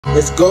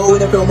Let's go,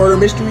 NFL murder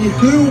mystery.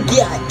 Who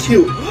got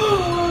killed?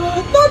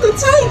 Not the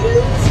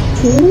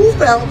Titans. Who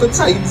found the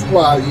Titans'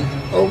 body?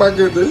 Oh my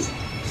goodness.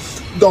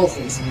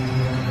 Dolphins.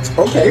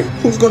 Okay,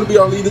 who's going to be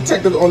our lead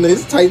detective on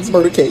this Titans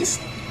murder case?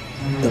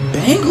 The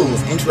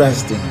Bengals.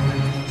 Interesting.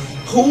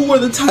 Who were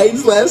the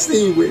Titans last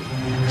seen with?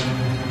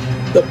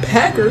 The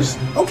Packers.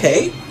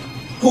 Okay.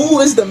 Who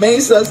is the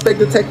main suspect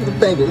detective of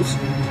the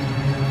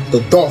Bengals?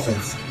 The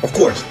Dolphins. Of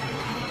course.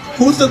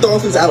 Who's the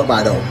Dolphins'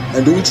 alibi though?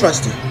 And do we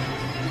trust it?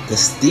 The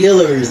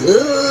Steelers.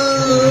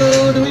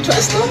 Ooh, do we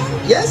trust them?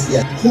 Yes,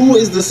 yes. Who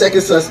is the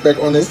second suspect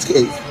on this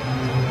case?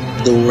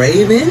 The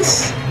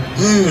Ravens?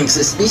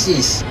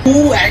 Suspicious.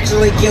 Who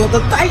actually killed the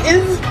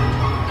Titans?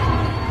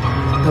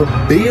 The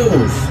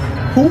Bills.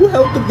 Who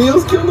helped the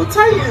Bills kill the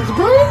Titans,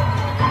 bro?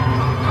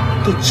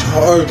 The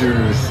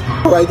Chargers.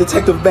 Alright,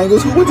 Detective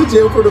Bengals, who went to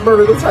jail for the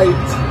murder of the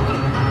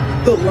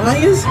Titans? The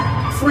Lions?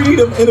 Free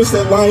them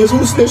innocent Lions.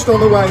 Who snitched on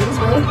the Lions,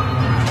 bro?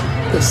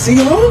 The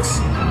Seahawks?